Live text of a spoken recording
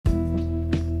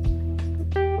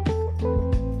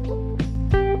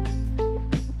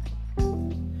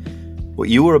What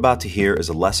you are about to hear is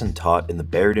a lesson taught in the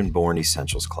Buried and Born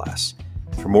Essentials class.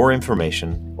 For more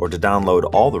information or to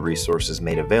download all the resources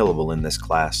made available in this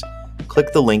class,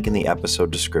 click the link in the episode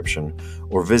description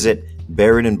or visit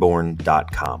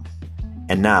buriedandborn.com.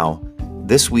 And now,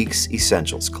 this week's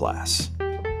Essentials class.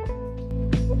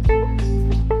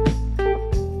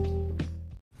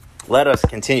 Let us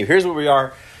continue. Here's where we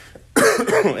are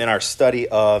in our study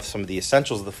of some of the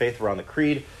essentials of the faith around the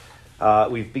creed.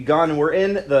 We've begun, we're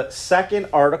in the second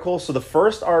article. So the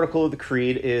first article of the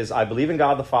creed is, I believe in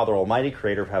God the Father Almighty,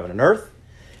 creator of heaven and earth.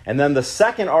 And then the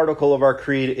second article of our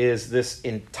creed is this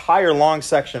entire long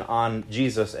section on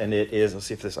Jesus, and it is, let's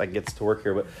see if I can get this to work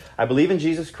here, but I believe in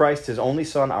Jesus Christ, his only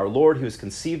Son, our Lord, who was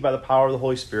conceived by the power of the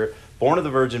Holy Spirit, born of the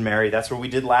Virgin Mary. That's what we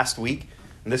did last week.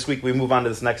 And this week we move on to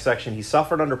this next section. He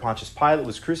suffered under Pontius Pilate,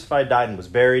 was crucified, died, and was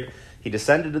buried. He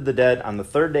descended to the dead. On the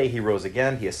third day he rose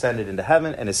again. He ascended into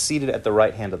heaven and is seated at the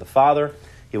right hand of the Father.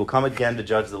 He will come again to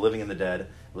judge the living and the dead.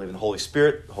 I believe in the Holy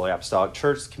Spirit, the Holy Apostolic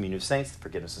Church, the communion of saints, the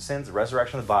forgiveness of sins, the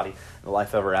resurrection of the body, and the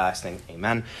life everlasting.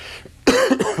 Amen.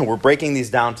 We're breaking these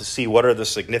down to see what are the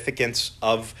significance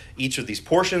of each of these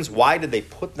portions. Why did they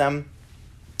put them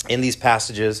in these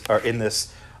passages, or in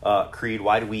this creed?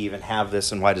 Why do we even have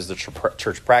this, and why does the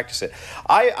church practice it?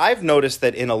 I've noticed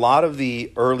that in a lot of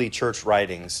the early church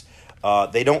writings,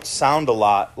 they don't sound a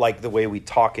lot like the way we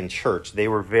talk in church. They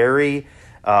were very,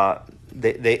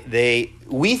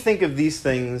 we think of these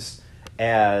things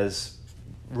as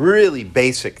really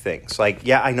basic things. Like,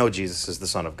 yeah, I know Jesus is the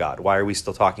Son of God. Why are we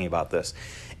still talking about this?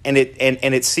 And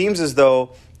it seems as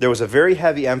though there was a very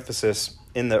heavy emphasis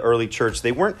in the early church.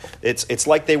 It's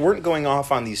like they weren't going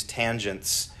off on these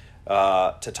tangents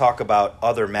to talk about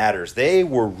other matters. They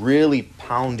were really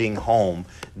pounding home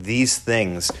these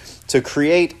things to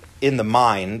create in the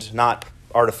mind, not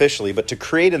artificially, but to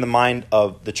create in the mind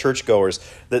of the churchgoers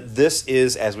that this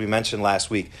is, as we mentioned last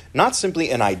week, not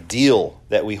simply an ideal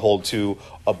that we hold to,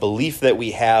 a belief that we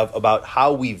have about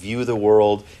how we view the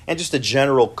world, and just a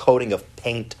general coating of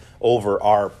paint over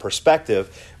our perspective.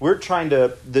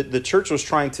 The church was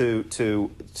trying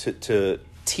to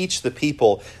teach the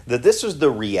people that this is the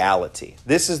reality.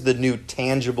 This is the new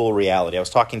tangible reality. I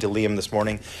was talking to Liam this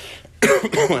morning,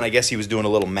 and I guess he was doing a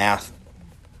little math.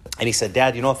 And he said,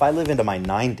 Dad, if I live into my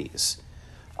 90s,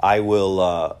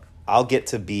 I'll get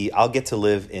to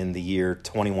live in the year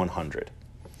 2100.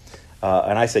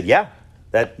 And I said, yeah,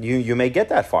 that you may get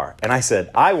that far. And I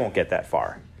said, I won't get that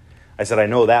far. I said, I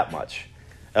know that much.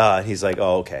 He's like,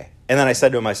 oh, okay. And then I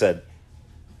said to him,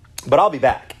 but I'll be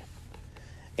back.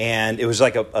 And it was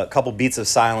like a couple beats of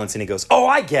silence, and he goes, oh,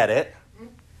 I get it.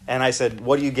 And I said,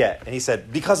 what do you get? And he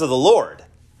said, because of the Lord.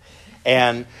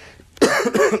 And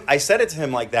I said it to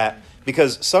him like that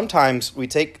because sometimes we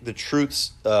take the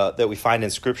truths that we find in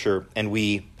Scripture and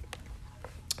we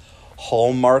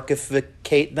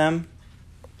hallmarkificate them.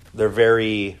 They're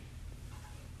very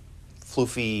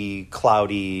floofy,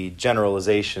 cloudy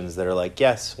generalizations that are like,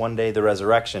 yes, one day the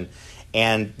resurrection.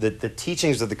 And the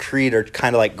teachings of the creed are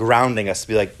kind of like grounding us to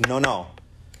be like, no.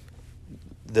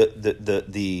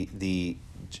 The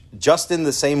just in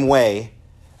the same way.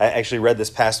 I actually read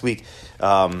this past week,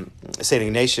 St.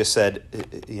 Ignatius said,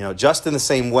 just in the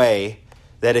same way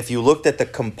that if you looked at the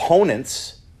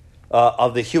components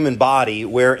of the human body,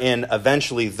 wherein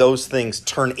eventually those things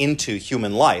turn into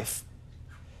human life,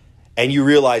 and you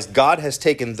realized God has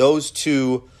taken those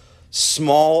two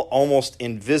small, almost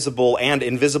invisible and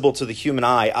invisible to the human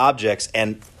eye objects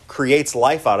and creates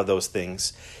life out of those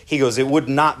things, he goes, it would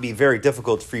not be very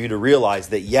difficult for you to realize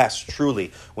that, yes,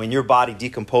 truly, when your body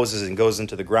decomposes and goes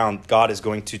into the ground, God is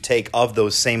going to take of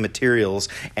those same materials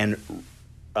and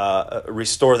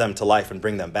restore them to life and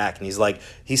bring them back. And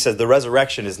he said, the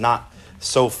resurrection is not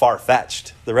so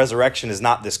far-fetched. The resurrection is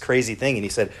not this crazy thing. And he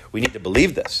said, we need to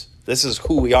believe this. This is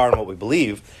who we are and what we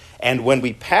believe. And when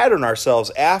we pattern ourselves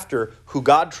after who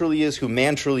God truly is, who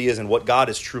man truly is, and what God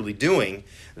is truly doing,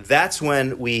 that's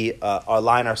when we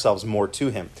align ourselves more to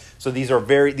him. So these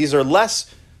are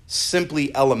less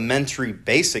simply elementary,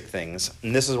 basic things,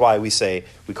 and this is why we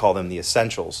call them the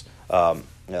essentials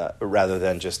rather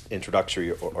than just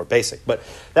introductory or basic. But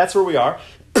that's where we are,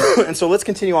 and so let's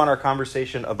continue on our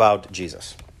conversation about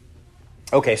Jesus.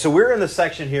 Okay, so we're in the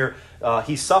section here.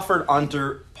 He suffered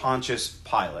under Pontius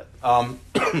Pilate.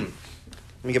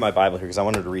 Let me get my Bible here because I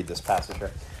wanted to read this passage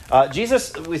here.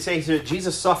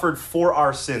 Jesus suffered for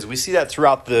our sins. We see that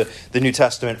throughout the New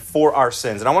Testament, for our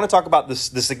sins. And I want to talk about the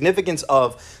significance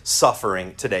of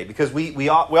suffering today, because we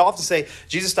often say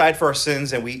Jesus died for our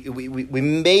sins, and we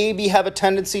maybe have a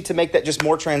tendency to make that just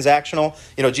more transactional.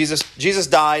 Jesus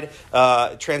died,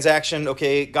 transaction,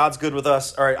 okay, God's good with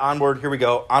us. All right, onward, here we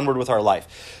go, onward with our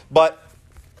life. But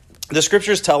The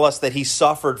scriptures tell us that he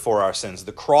suffered for our sins.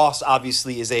 The cross,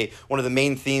 obviously, is one of the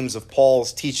main themes of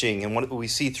Paul's teaching, and what we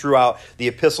see throughout the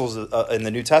epistles in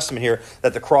the New Testament here,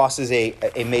 that the cross is a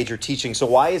major teaching. So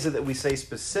why is it that we say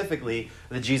specifically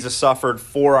that Jesus suffered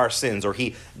for our sins, or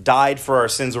he died for our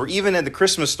sins, or even in the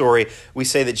Christmas story, we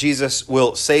say that Jesus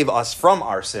will save us from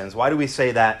our sins? Why do we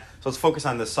say that? So let's focus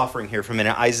on the suffering here for a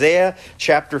minute. Isaiah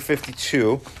chapter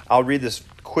 52, I'll read this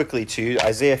quickly to you.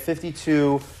 Isaiah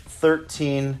 52,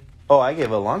 13... Oh, I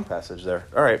gave a long passage there.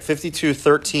 All right,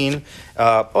 52:13.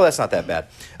 That's not that bad.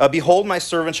 Behold, my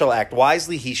servant shall act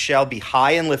wisely. He shall be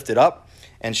high and lifted up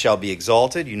and shall be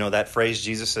exalted. You know that phrase,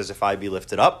 Jesus says, if I be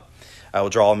lifted up, I will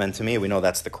draw all men to me. We know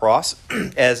that's the cross.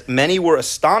 As many were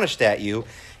astonished at you,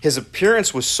 his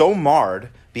appearance was so marred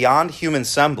beyond human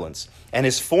semblance, and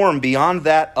his form beyond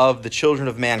that of the children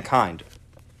of mankind.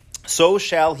 So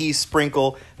shall he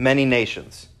sprinkle many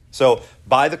nations. So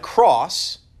by the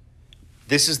cross,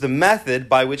 this is the method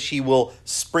by which he will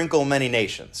sprinkle many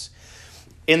nations.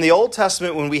 In the Old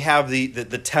Testament, when we have the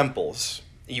temples,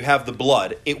 you have the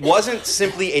blood, it wasn't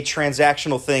simply a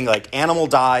transactional thing like animal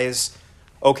dies,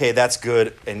 okay, that's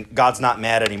good, and God's not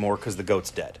mad anymore because the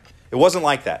goat's dead. It wasn't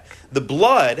like that. The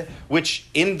blood, which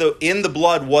in the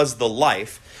blood was the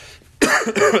life,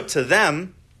 to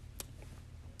them,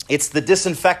 it's the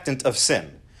disinfectant of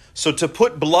sin. So to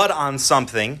put blood on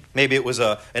something, maybe it was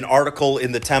an article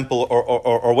in the temple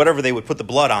or whatever they would put the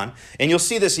blood on, and you'll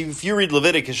see this, if you read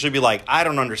Leviticus, you'll be like, I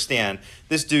don't understand.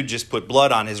 This dude just put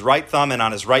blood on his right thumb and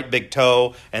on his right big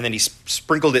toe, and then he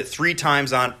sprinkled it 3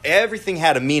 times on. Everything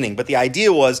had a meaning, but the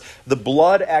idea was the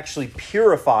blood actually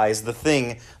purifies the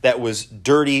thing that was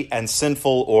dirty and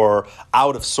sinful or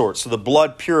out of sorts. So the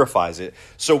blood purifies it.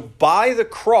 So by the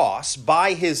cross,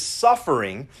 by his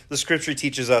suffering, the scripture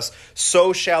teaches us,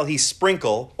 so shall he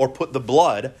sprinkle or put the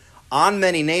blood on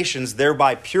many nations,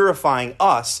 thereby purifying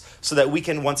us so that we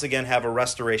can once again have a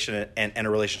restoration and a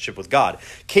relationship with God.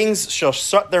 Kings shall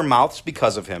shut their mouths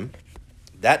because of him.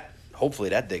 Hopefully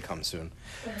that day comes soon.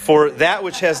 For that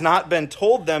which has not been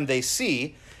told them they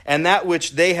see, and that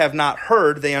which they have not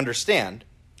heard they understand.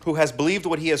 Who has believed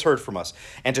what he has heard from us?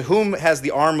 And to whom has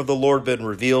the arm of the Lord been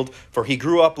revealed? For he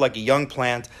grew up like a young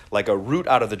plant, like a root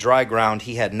out of the dry ground.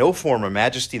 He had no form or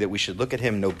majesty that we should look at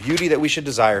him, no beauty that we should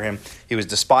desire him. He was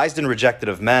despised and rejected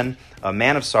of men, a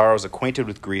man of sorrows, acquainted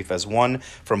with grief, as one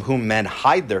from whom men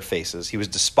hide their faces. He was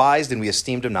despised, and we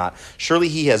esteemed him not. Surely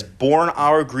he has borne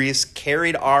our griefs,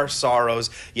 carried our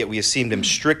sorrows, yet we esteemed him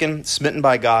stricken, smitten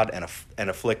by God, and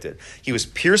afflicted. He was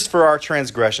pierced for our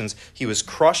transgressions. He was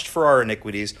crushed for our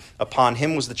iniquities. Upon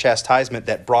him was the chastisement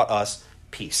that brought us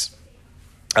peace.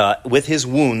 With his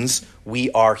wounds, we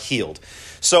are healed.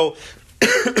 So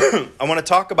I want to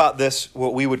talk about this,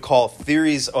 what we would call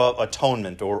theories of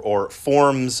atonement or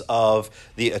forms of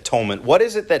the atonement. What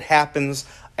is it that happens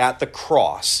at the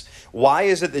cross? Why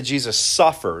is it that Jesus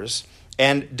suffers?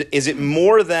 And is it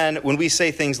more than when we say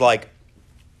things like,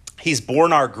 he's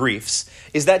borne our griefs?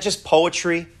 Is that just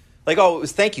poetry? Like,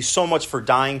 thank you so much for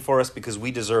dying for us because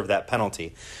we deserve that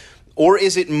penalty. Or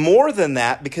is it more than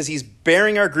that because he's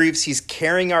bearing our griefs, he's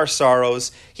carrying our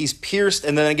sorrows, he's pierced,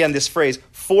 and then again this phrase,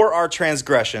 for our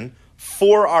transgression,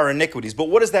 for our iniquities. But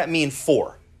what does that mean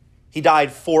for? He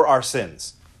died for our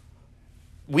sins.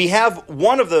 We have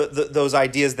one of those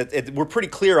ideas that we're pretty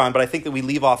clear on, but I think that we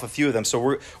leave off a few of them.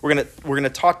 So we're gonna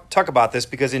talk about this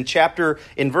because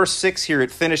in verse 6 here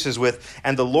it finishes with,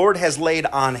 and the Lord has laid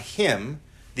on him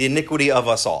the iniquity of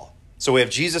us all. So we have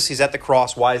Jesus, he's at the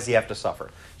cross. Why does he have to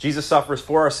suffer? Jesus suffers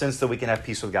for our sins so we can have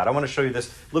peace with God. I want to show you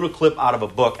this little clip out of a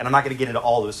book, and I'm not going to get into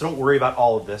all of this, so don't worry about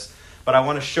all of this. But I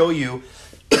want to show you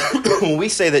when we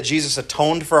say that Jesus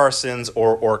atoned for our sins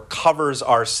or covers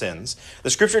our sins, the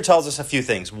scripture tells us a few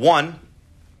things. 1,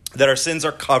 that our sins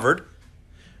are covered.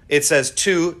 It says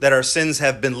 2, that our sins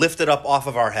have been lifted up off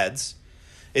of our heads.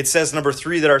 It says, number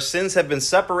 3, that our sins have been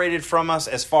separated from us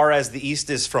as far as the east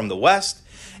is from the west.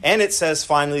 And it says,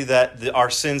 finally, that our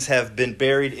sins have been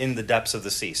buried in the depths of the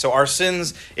sea. So our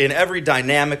sins, in every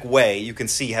dynamic way, you can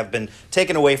see, have been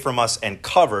taken away from us and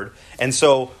covered. And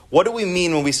so what do we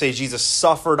mean when we say Jesus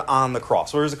suffered on the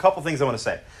cross? Well, there's a couple things I want to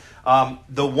say.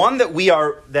 The one that we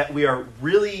are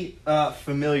really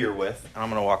familiar with, and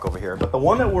I'm going to walk over here, but the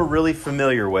one that we're really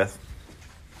familiar with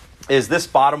is this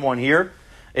bottom one here.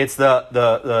 It's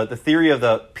the theory of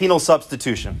the penal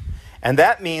substitution. And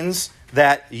that means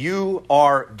that you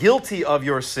are guilty of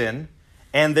your sin,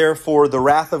 and therefore the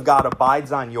wrath of God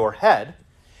abides on your head.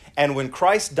 And when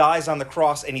Christ dies on the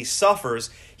cross and he suffers,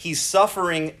 he's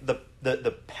suffering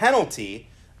the penalty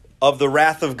of the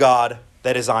wrath of God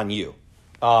that is on you.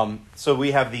 So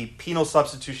we have the penal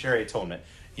substitutionary atonement.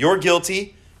 You're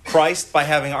guilty. Christ, by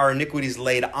having our iniquities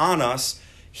laid on us,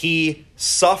 he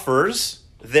suffers,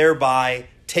 thereby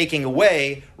taking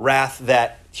away wrath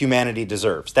that humanity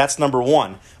deserves. That's number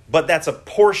one, but that's a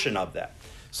portion of that.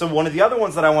 So one of the other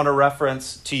ones that I want to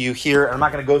reference to you here, and I'm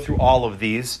not going to go through all of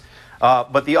these,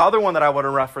 but the other one that I want to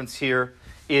reference here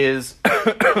is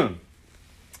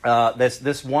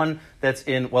this one that's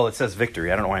in, well, it says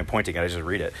victory. I don't know why I'm pointing at it. I just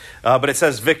read it. But it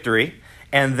says victory.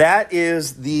 And that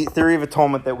is the theory of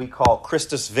atonement that we call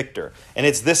Christus Victor. And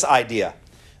it's this idea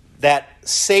that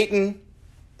Satan,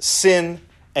 sin,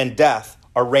 and death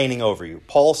are reigning over you.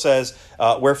 Paul says,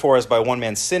 wherefore as by one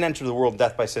man sin entered the world,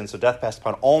 death by sin, so death passed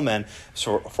upon all men,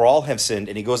 so for all have sinned.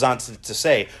 And he goes on to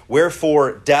say,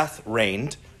 wherefore death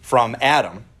reigned from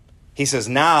Adam. He says,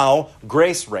 now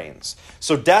grace reigns.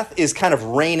 So death is kind of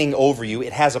reigning over you.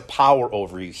 It has a power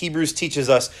over you. Hebrews teaches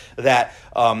us that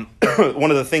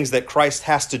one of the things that Christ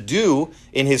has to do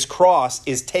in his cross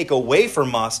is take away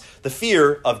from us the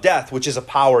fear of death, which is a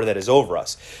power that is over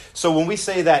us. So when we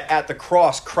say that at the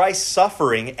cross, Christ's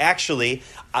suffering, actually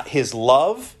his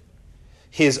love,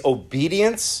 his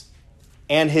obedience,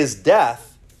 and his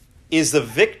death is the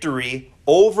victory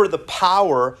over the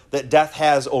power that death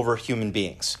has over human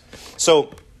beings.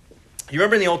 So you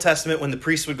remember in the Old Testament when the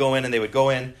priests would go in and they would go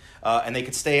in and they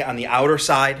could stay on the outer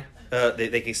side.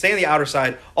 They could stay on the outer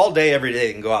side all day, every day.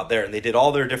 They can go out there and they did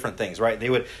all their different things, right? They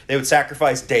would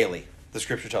sacrifice daily. The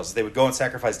scripture tells us they would go and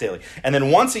sacrifice daily. And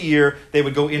then once a year, they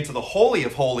would go into the Holy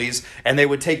of Holies and they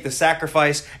would take the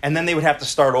sacrifice and then they would have to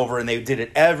start over, and they did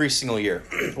it every single year.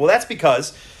 Well, that's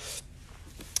because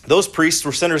those priests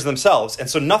were sinners themselves, and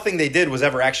so nothing they did was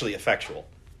ever actually effectual.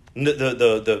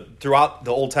 Throughout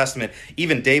the Old Testament,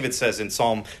 even David says in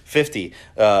Psalm 50,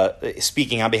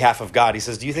 speaking on behalf of God, he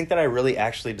says, do you think that I really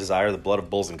actually desire the blood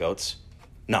of bulls and goats?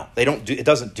 No, it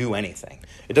doesn't do anything.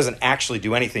 It doesn't actually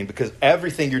do anything because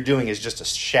everything you're doing is just a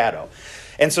shadow.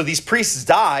 And so these priests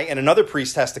die, and another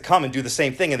priest has to come and do the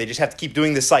same thing, and they just have to keep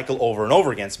doing this cycle over and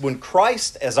over again. So when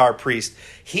Christ, as our priest,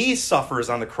 he suffers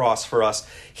on the cross for us,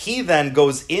 he then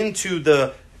goes into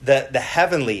the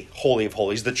heavenly Holy of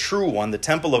Holies, the true one, the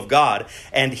temple of God,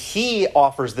 and he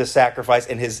offers this sacrifice,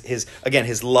 and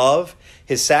his love,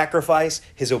 his sacrifice,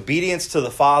 his obedience to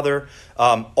the Father,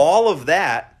 all of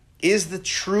that is the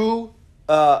true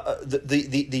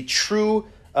the true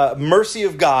mercy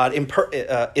of God in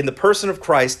the person of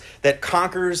Christ that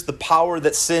conquers the power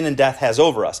that sin and death has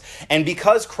over us. And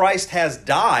because Christ has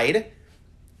died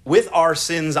with our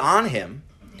sins on him,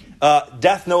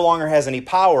 death no longer has any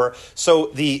power. So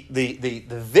the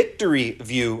victory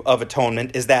view of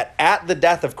atonement is that at the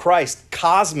death of Christ,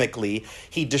 cosmically,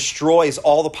 he destroys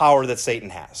all the power that Satan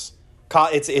has.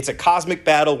 It's a cosmic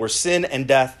battle where sin and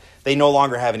death, they no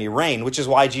longer have any reign, which is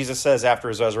why Jesus says after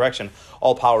his resurrection,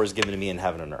 all power is given to me in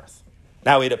heaven and earth.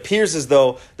 Now, it appears as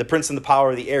though the prince and the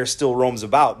power of the air still roams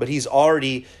about, but he's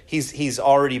already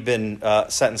been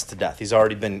sentenced to death. He's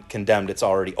already been condemned. It's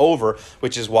already over,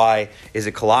 which is why, is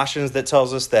it Colossians that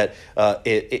tells us that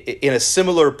in a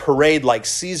similar parade like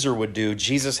Caesar would do,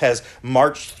 Jesus has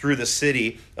marched through the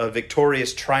city, a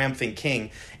victorious, triumphant king,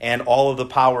 and all of the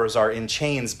powers are in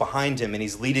chains behind him, and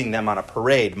he's leading them on a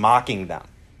parade, mocking them.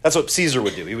 That's what Caesar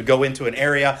would do. He would go into an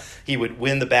area, he would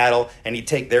win the battle, and he'd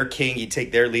take their king, he'd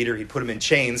take their leader, he'd put him in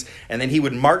chains, and then he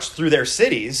would march through their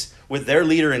cities with their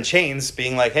leader in chains,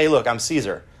 being like, hey, look, I'm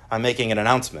Caesar. I'm making an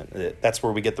announcement. That's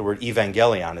where we get the word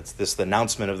evangelion. It's the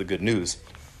announcement of the good news.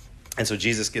 And so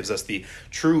Jesus gives us the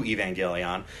true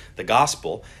evangelion, the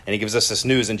gospel, and he gives us this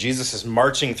news, and Jesus is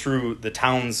marching through the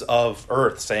towns of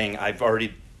earth saying, I've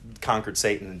already conquered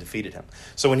Satan and defeated him.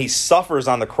 So when he suffers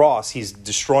on the cross, he's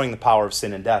destroying the power of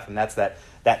sin and death, and that's that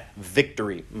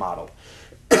victory model.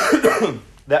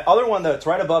 That other one that's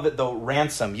right above it, though,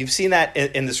 ransom. You've seen that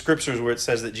in the scriptures where it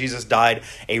says that Jesus died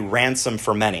a ransom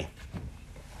for many.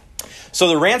 So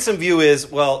the ransom view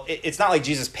is, well, it's not like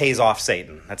Jesus pays off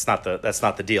Satan. That's not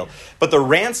the deal. But the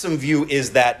ransom view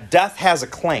is that death has a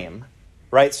claim,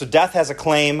 right? So death has a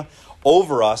claim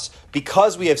over us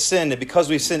because we have sinned, and because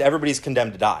we've sinned, everybody's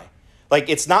condemned to die. Like,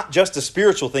 it's not just a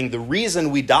spiritual thing. The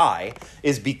reason we die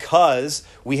is because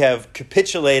we have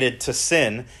capitulated to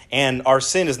sin, and our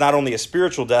sin is not only a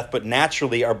spiritual death, but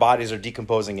naturally our bodies are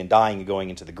decomposing and dying and going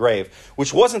into the grave,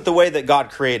 which wasn't the way that God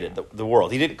created the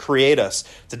world. He didn't create us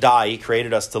to die. He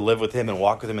created us to live with him and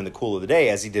walk with him in the cool of the day,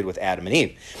 as he did with Adam and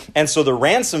Eve. And so the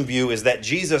ransom view is that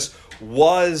Jesus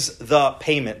was the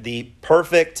payment. The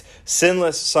perfect,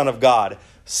 sinless Son of God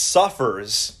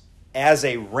suffers as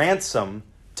a ransom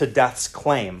to death's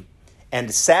claim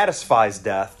and satisfies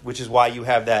death, which is why you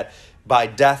have that, by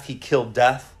death he killed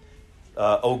death.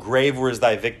 O grave, where is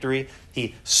thy victory?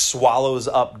 He swallows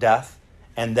up death.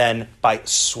 And then by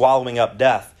swallowing up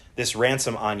death, this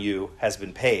ransom on you has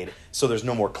been paid, so there's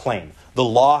no more claim. The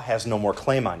law has no more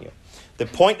claim on you. The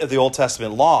point of the Old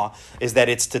Testament law is that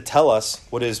it's to tell us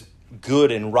what is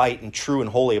good and right and true and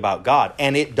holy about God,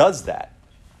 and it does that.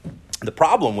 The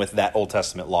problem with that Old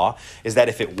Testament law is that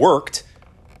if it worked,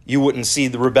 you wouldn't see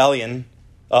the rebellion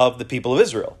of the people of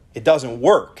Israel. It doesn't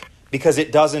work because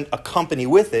it doesn't accompany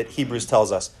with it, Hebrews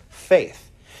tells us, faith.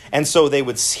 And so they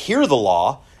would hear the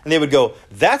law, and they would go,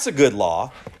 that's a good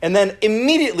law. And then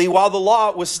immediately, while the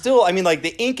law was still,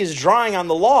 the ink is drying on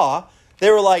the law,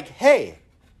 they were like, hey,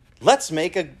 let's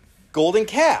make a golden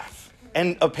calf.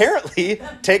 And apparently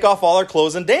take off all our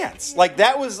clothes and dance.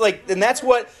 And that's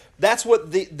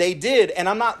what they did. And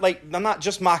I'm not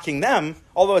just mocking them,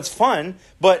 although it's fun,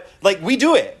 but we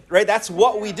do it, right? That's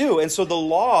what we do. And so the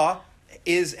law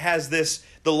the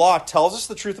law tells us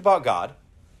the truth about God,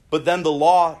 but then the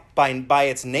law by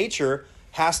its nature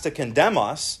has to condemn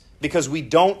us because we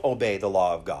don't obey the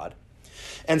law of God.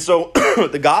 And so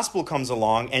the gospel comes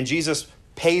along and Jesus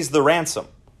pays the ransom.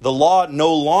 The law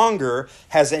no longer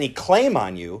has any claim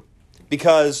on you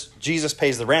because Jesus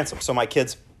pays the ransom. So my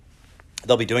kids,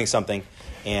 they'll be doing something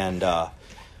and,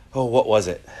 what was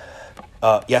it?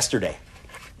 Yesterday,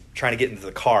 trying to get into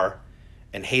the car,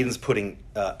 and Hayden's putting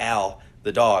Al,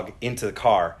 the dog, into the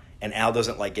car, and Al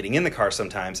doesn't like getting in the car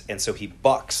sometimes, and so he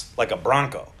bucks like a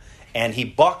bronco. And he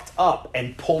bucked up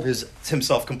and pulled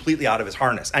himself completely out of his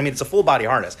harness. It's a full-body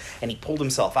harness, and he pulled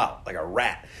himself out like a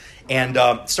rat and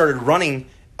started running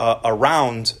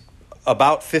around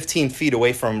about 15 feet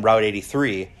away from Route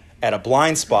 83 at a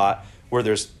blind spot where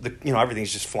there's,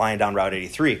 everything's just flying down Route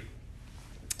 83.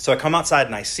 So I come outside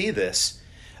and I see this,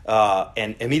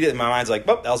 and immediately my mind's like,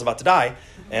 well, Al's about to die.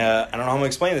 I don't know how I'm going to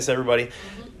explain this to everybody.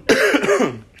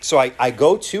 So I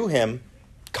go to him.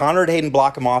 Connor and Hayden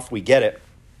block him off. We get it.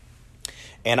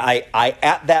 And I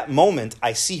at that moment,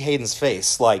 I see Hayden's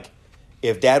face. Like,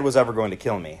 if Dad was ever going to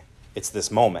kill me, it's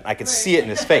this moment. I could see it in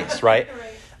his face, right?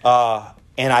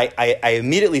 And I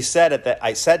immediately said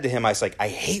I said to him, I was like, I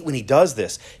hate when he does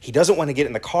this. He doesn't want to get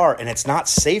in the car, and it's not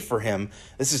safe for him.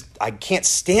 I can't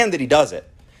stand that he does it.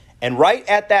 And right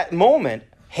at that moment,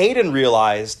 Hayden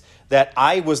realized that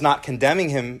I was not condemning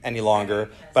him any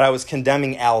longer, but I was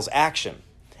condemning Al's action.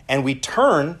 And we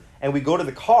turn and we go to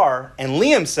the car, and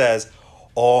Liam says,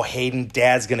 oh, Hayden,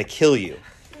 Dad's going to kill you.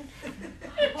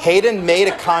 Hayden made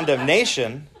a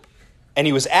condemnation, and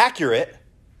he was accurate,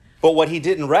 but what he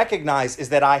didn't recognize is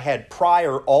that I had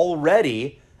prior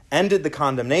already ended the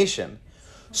condemnation.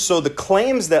 So the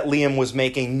claims that Liam was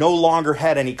making no longer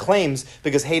had any claims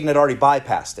because Hayden had already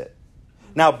bypassed it.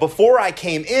 Now, before I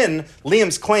came in,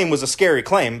 Liam's claim was a scary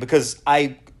claim because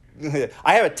I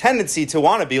have a tendency to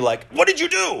want to be like, what did you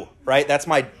do? Right? That's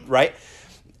my, right?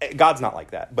 God's not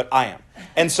like that, but I am.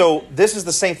 And so this is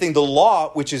the same thing. The law,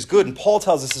 which is good, and Paul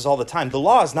tells us this all the time, the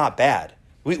law is not bad.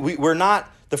 We're not,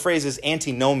 the phrase is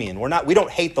antinomian. We don't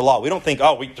hate the law. We don't think,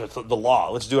 the law,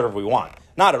 let's do whatever we want.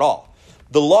 Not at all.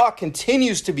 The law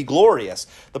continues to be glorious.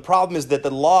 The problem is that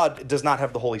the law does not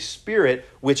have the Holy Spirit,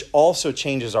 which also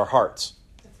changes our hearts.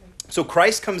 So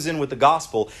Christ comes in with the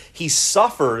gospel. He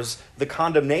suffers the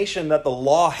condemnation that the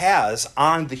law has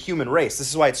on the human race. This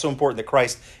is why it's so important that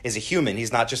Christ is a human.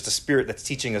 He's not just a spirit that's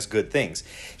teaching us good things.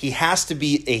 He has to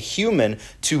be a human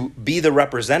to be the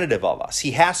representative of us.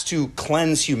 He has to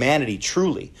cleanse humanity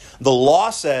truly. The law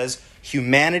says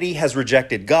humanity has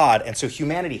rejected God, and so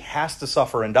humanity has to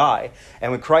suffer and die.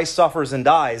 And when Christ suffers and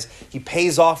dies, he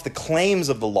pays off the claims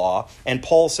of the law. And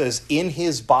Paul says in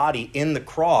his body, in the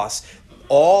cross,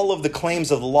 all of the claims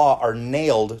of the law are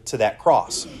nailed to that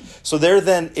cross. So there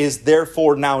then is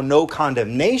therefore now no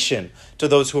condemnation to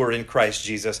those who are in Christ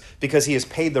Jesus because he has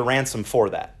paid the ransom for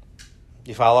that.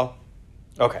 You follow?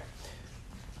 Okay.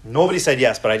 Nobody said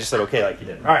yes, but I just said okay like you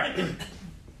did. All right.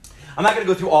 I'm not going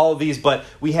to go through all of these, but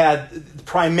we had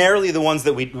primarily the ones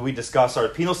that we discussed are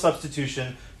penal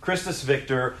substitution, Christus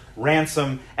Victor,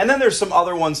 ransom, and then there's some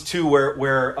other ones too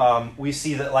where we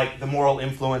see that like the moral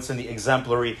influence and the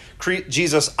exemplary.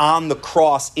 Jesus on the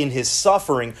cross in his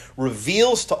suffering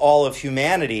reveals to all of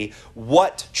humanity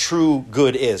what true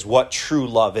good is, what true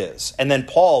love is. And then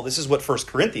Paul, this is what 1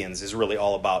 Corinthians is really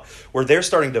all about, where they're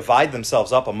starting to divide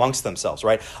themselves up amongst themselves,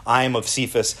 right? I am of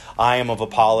Cephas, I am of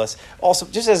Apollos. Also,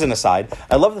 just as an aside,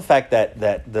 I love the fact that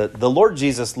the Lord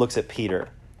Jesus looks at Peter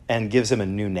and gives him a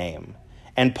new name.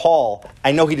 And Paul,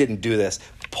 I know he didn't do this.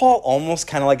 Paul almost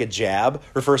kind of like a jab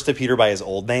refers to Peter by his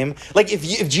old name. Like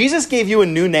if Jesus gave you a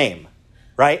new name,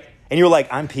 right? And you were like,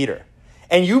 I'm Peter.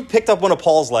 And you picked up one of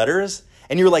Paul's letters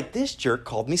and you were like, this jerk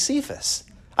called me Cephas.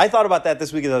 I thought about that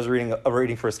this week as I was reading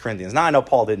 1 Corinthians. Now I know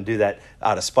Paul didn't do that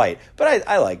out of spite, but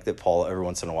I like that Paul every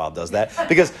once in a while does that.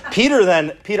 Because Peter,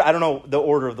 I don't know the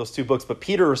order of those two books, but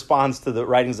Peter responds to the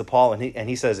writings of Paul, and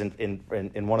he says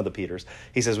in one of the Peters,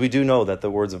 he says, we do know that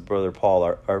the words of Brother Paul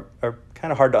are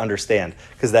kind of hard to understand,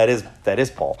 because that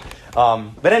is Paul.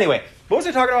 But anyway, what was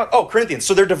I talking about? Oh, Corinthians.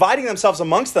 So they're dividing themselves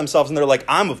amongst themselves, and they're like,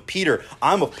 I'm of Peter,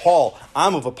 I'm of Paul,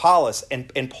 I'm of Apollos.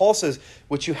 And Paul says,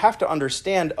 what you have to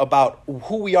understand about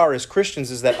who we are as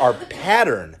Christians is that our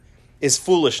pattern is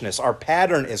foolishness. Our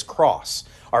pattern is cross.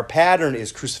 Our pattern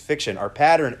is crucifixion. Our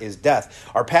pattern is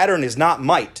death. Our pattern is not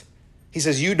might. He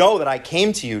says, you know that I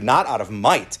came to you not out of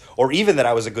might, or even that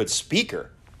I was a good speaker.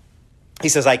 He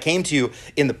says, I came to you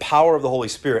in the power of the Holy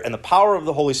Spirit. And the power of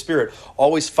the Holy Spirit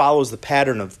always follows the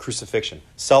pattern of crucifixion.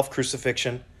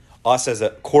 Self-crucifixion, us as a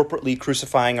corporately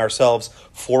crucifying ourselves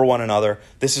for one another.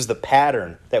 This is the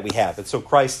pattern that we have. And so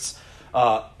Christ's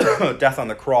death on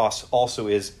the cross also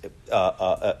is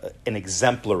an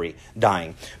exemplary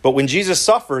dying. But when Jesus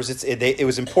suffers, it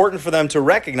was important for them to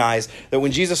recognize that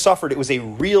when Jesus suffered, it was a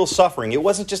real suffering. It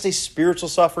wasn't just a spiritual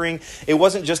suffering. It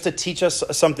wasn't just to teach us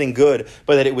something good,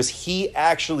 but that it was he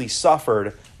actually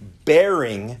suffered,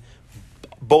 bearing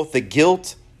both the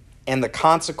guilt and the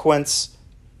consequence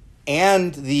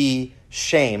and the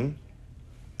shame,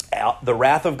 the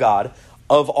wrath of God,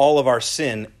 of all of our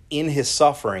sin in his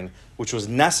suffering, which was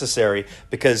necessary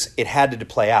because it had to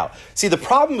play out. See, the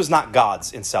problem was not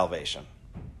God's in salvation,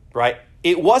 right?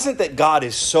 It wasn't that God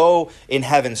is so in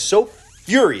heaven, so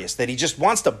furious that he just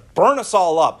wants to burn us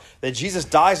all up, that Jesus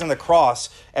dies on the cross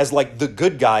as like the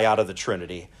good guy out of the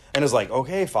Trinity. And is like,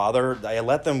 okay, Father, I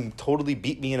let them totally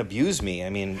beat me and abuse me. I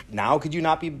mean, now could you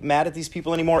not be mad at these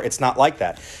people anymore? It's not like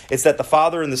that. It's that the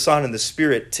Father and the Son and the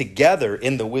Spirit together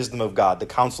in the wisdom of God, the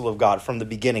counsel of God from the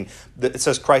beginning. It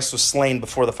says Christ was slain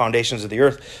before the foundations of the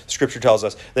earth. Scripture tells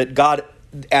us that God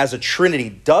as a Trinity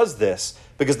does this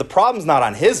because the problem's not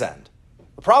on his end.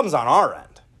 The problem's on our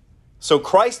end. So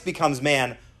Christ becomes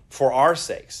man for our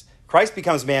sakes. Christ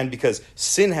becomes man because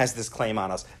sin has this claim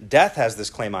on us. Death has this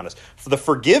claim on us. The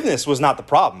forgiveness was not the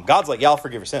problem. God's like, yeah, I'll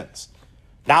forgive your sins.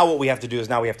 Now what we have to do is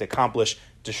now we have to accomplish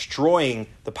destroying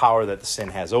the power that the sin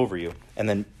has over you and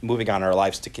then moving on in our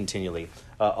lives to continually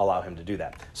allow him to do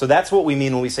that. So that's what we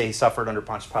mean when we say he suffered under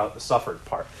Pontius Pilate, the suffered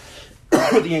part.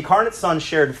 The incarnate Son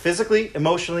shared physically,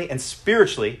 emotionally, and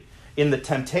spiritually in the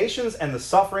temptations and the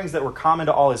sufferings that were common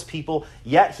to all his people,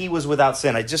 yet he was without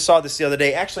sin. I just saw this the other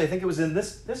day. Actually, I think it was in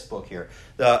this book here.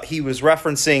 He was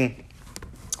referencing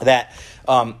that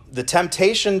the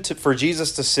temptation for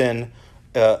Jesus to sin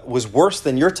was worse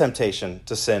than your temptation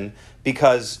to sin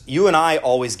because you and I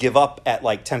always give up at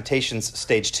like temptations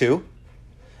stage 2.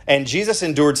 And Jesus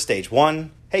endured stage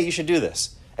 1. Hey, you should do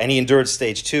this. And he endured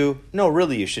stage 2. No,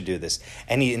 really, you should do this.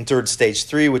 And he endured stage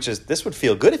 3, which is, this would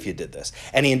feel good if you did this.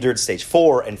 And he endured stage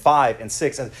 4 and 5 and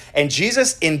 6. And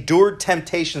Jesus endured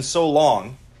temptation so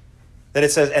long that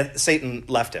it says, and Satan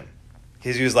left him.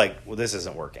 He was like, well, this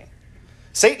isn't working.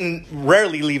 Satan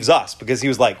rarely leaves us because he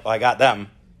was like, well, I got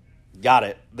them. Got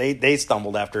it. They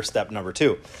stumbled after step number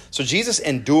 2. So Jesus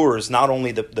endures not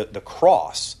only the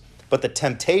cross, but the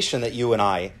temptation that you and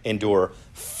I endure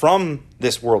from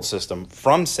this world system,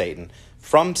 from Satan,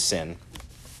 from sin,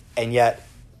 and yet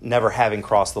never having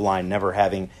crossed the line, never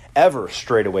having ever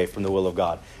strayed away from the will of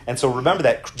God. And so remember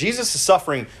that Jesus'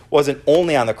 suffering wasn't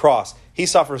only on the cross. He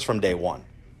suffers from day one.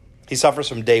 He suffers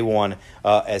from day one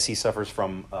as he suffers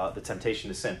from the temptation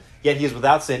to sin. Yet he is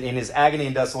without sin. In his agony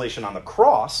and desolation on the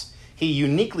cross, he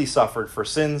uniquely suffered for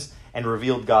sins and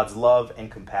revealed God's love and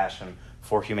compassion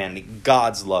for humanity.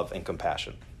 God's love and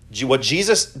compassion. What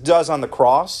Jesus does on the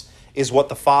cross is what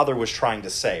the Father was trying to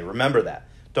say. Remember that.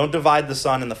 Don't divide the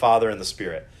Son and the Father and the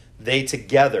Spirit. They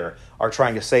together are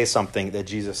trying to say something that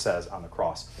Jesus says on the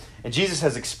cross. And Jesus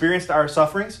has experienced our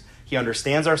sufferings. He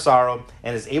understands our sorrow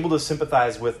and is able to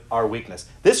sympathize with our weakness.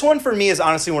 This one for me is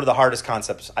honestly one of the hardest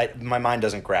concepts. My mind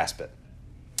doesn't grasp it.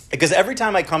 Because every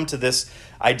time I come to this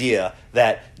idea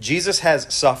that Jesus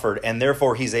has suffered and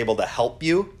therefore he's able to help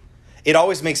you, it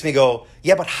always makes me go,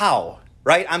 yeah, but how?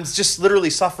 Right? I'm just literally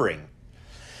suffering.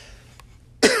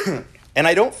 And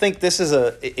I don't think this is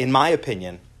in my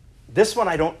opinion, this one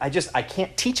I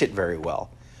can't teach it very well.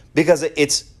 Because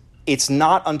it's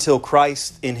not until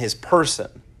Christ in his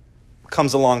person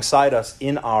comes alongside us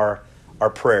in our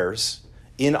prayers,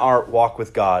 in our walk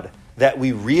with God, that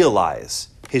we realize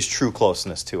his true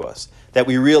closeness to us, that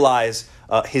we realize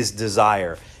his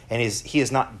desire, and he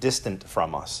is not distant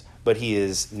from us, but he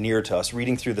is near to us.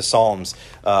 Reading through the Psalms,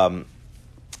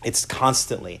 it's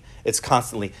constantly,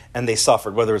 and they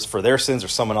suffered, whether it's for their sins or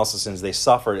someone else's sins, they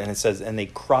suffered, and it says, and they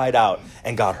cried out,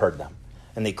 and God heard them.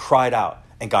 and they cried out,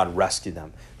 and God rescued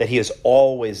them. That he is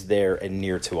always there and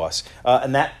near to us.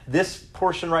 And that this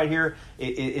portion right here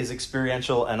is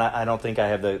experiential, and I don't think I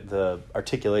have the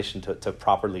articulation to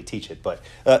properly teach it, but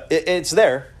it's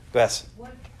there. Bess.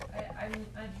 I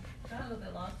got a little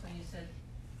bit lost when you said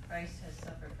Christ has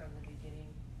suffered from the beginning.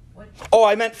 What? Oh,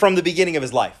 I meant from the beginning of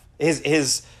his life.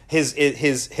 His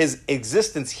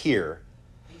existence here.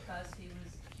 Because he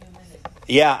was human.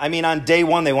 Yeah, I mean, on day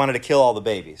one, they wanted to kill all the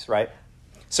babies, right?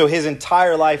 So his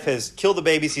entire life has killed the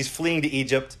babies. He's fleeing to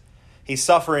Egypt. He's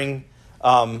suffering.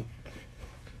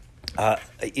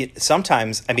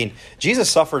 Sometimes, I mean, Jesus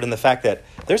suffered in the fact that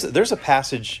there's a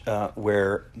passage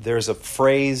where there's a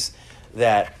phrase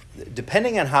that,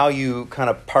 depending on how you kind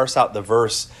of parse out the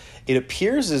verse, it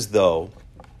appears as though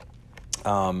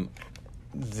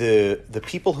the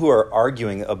people who are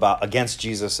arguing against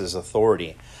Jesus'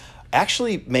 authority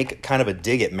actually make kind of a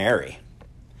dig at Mary,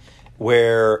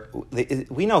 where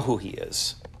we know who he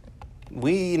is.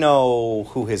 We know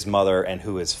who his mother and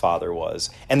who his father was.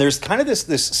 And there's kind of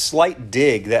this slight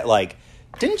dig that, like,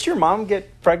 didn't your mom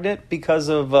get pregnant because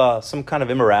of some kind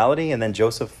of immorality, and then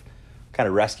Joseph kind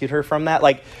of rescued her from that?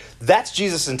 Like, that's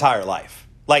Jesus' entire life.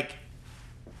 Like,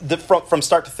 from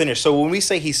start to finish. So when we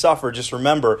say he suffered, just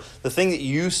remember, the thing that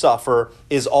you suffer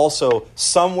is also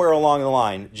somewhere along the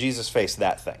line, Jesus faced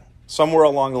that thing. Somewhere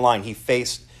along the line, he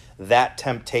faced that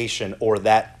temptation or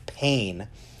that pain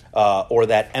or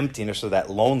that emptiness or that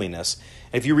loneliness.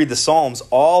 And if you read the Psalms,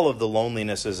 all of the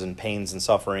lonelinesses and pains and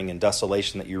suffering and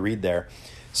desolation that you read there,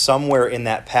 somewhere in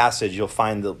that passage, you'll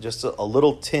find just a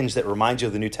little tinge that reminds you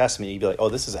of the New Testament. You'd be like, oh,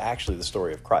 this is actually the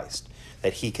story of Christ,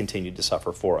 that he continued to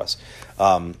suffer for us.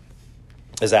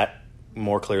 Is that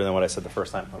more clear than what I said the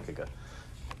first time? Okay, good.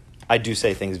 I do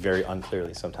say things very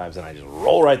unclearly sometimes, and I just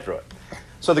roll right through it.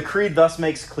 So the Creed thus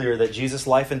makes clear that Jesus'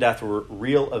 life and death were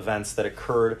real events that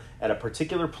occurred at a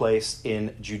particular place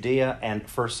in Judea and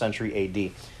 1st century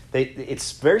A.D.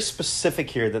 It's very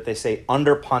specific here that they say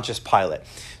under Pontius Pilate.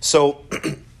 So,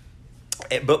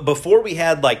 but before we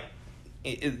had like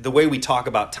the way we talk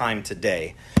about time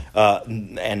today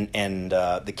and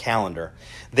the calendar,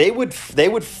 they would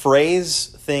phrase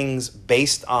things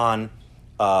based on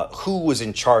who was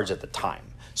in charge at the time.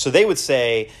 So they would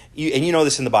say, and you know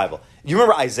this in the Bible. You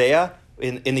remember Isaiah?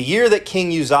 In the year that King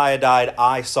Uzziah died,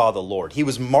 I saw the Lord. He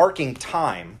was marking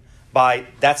time by,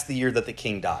 that's the year that the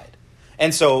king died.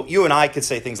 And so you and I could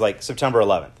say things like September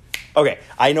 11th. Okay,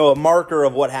 I know a marker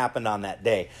of what happened on that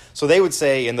day. So they would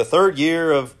say, in the 3rd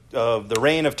year of the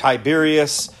reign of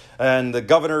Tiberius, and the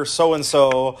governor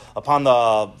so-and-so, upon the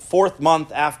 4th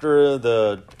month after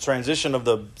the transition of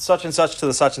the such and such to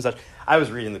the such and such. I was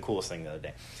reading the coolest thing the other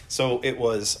day. So it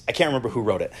was, I can't remember who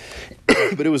wrote it,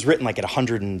 but it was written like at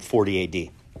 140 AD.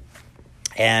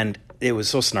 And it was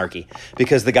so snarky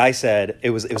because the guy said,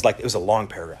 it was a long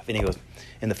paragraph. And he goes,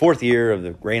 in the 4th year of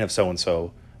the reign of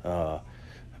so-and-so,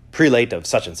 prelate of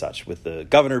such and such, with the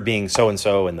governor being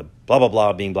so-and-so and the blah, blah,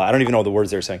 blah being blah. I don't even know the words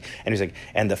they were saying. And he's like,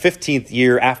 and the 15th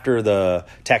year after the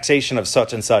taxation of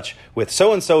such and such, with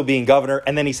so-and-so being governor.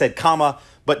 And then he said, comma,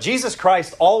 but Jesus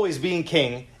Christ always being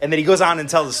king. And then he goes on and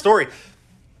tells the story.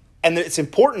 And it's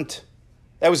important.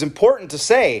 That was important to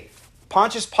say.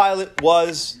 Pontius Pilate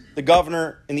was the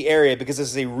governor in the area because this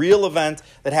is a real event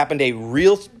that happened a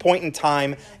real point in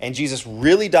time, and Jesus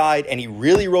really died and he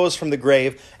really rose from the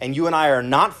grave, and you and I are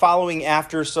not following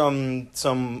after some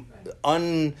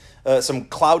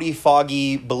cloudy,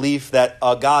 foggy belief that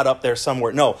a God up there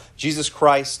somewhere. No, Jesus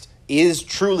Christ is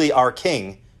truly our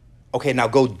king. Okay, now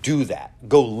go do that.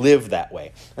 Go live that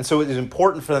way. And so it is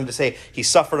important for them to say he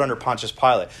suffered under Pontius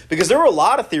Pilate. Because there were a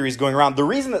lot of theories going around. The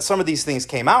reason that some of these things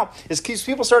came out is because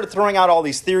people started throwing out all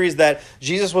these theories that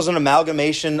Jesus was an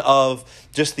amalgamation of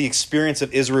just the experience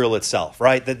of Israel itself,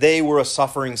 right? That they were a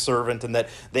suffering servant and that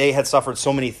they had suffered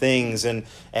so many things and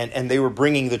they were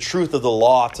bringing the truth of the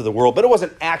law to the world. But it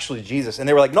wasn't actually Jesus. And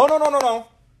they were like, no.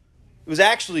 It was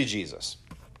actually Jesus.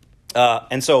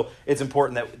 And so it's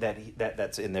important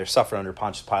that's in there, suffered under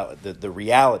Pontius Pilate, the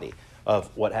reality of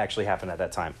what actually happened at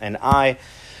that time. And my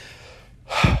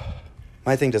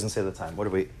thing doesn't say the time.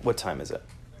 What time is it?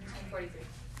 1943.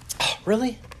 Oh,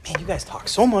 really? Man, you guys talk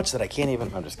so much that I can't even,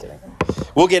 I'm just kidding.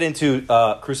 We'll get into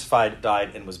crucified,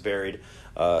 died, and was buried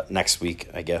next week,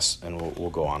 I guess, and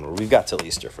we'll go on. We've got till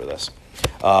Easter for this.